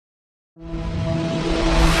About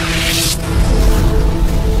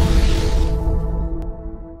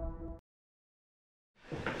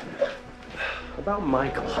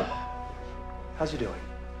Michael. How's he doing?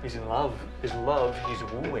 He's in love. His love, he's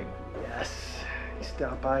wooing. Yes. He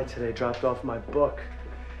stopped by today, dropped off my book.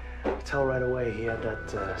 I could tell right away he had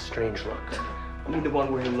that strange look. You mean the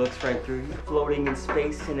one where he looks right through you, floating in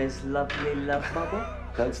space in his lovely love bubble?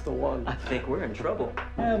 That's the one. I think we're in trouble.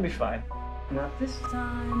 Yeah, it'll be fine. Not this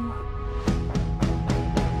time.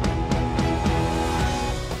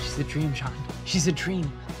 She's a dream, John. She's a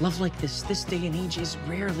dream. Love like this day and age is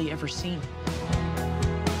rarely ever seen.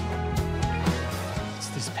 It's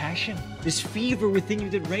this passion, this fever within you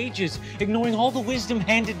that rages, ignoring all the wisdom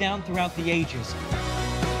handed down throughout the ages.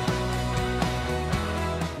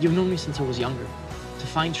 You've known me since I was younger. To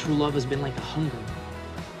find true love has been like a hunger.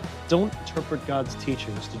 Don't interpret God's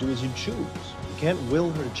teachings to do as you choose. You can't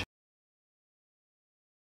will her to change.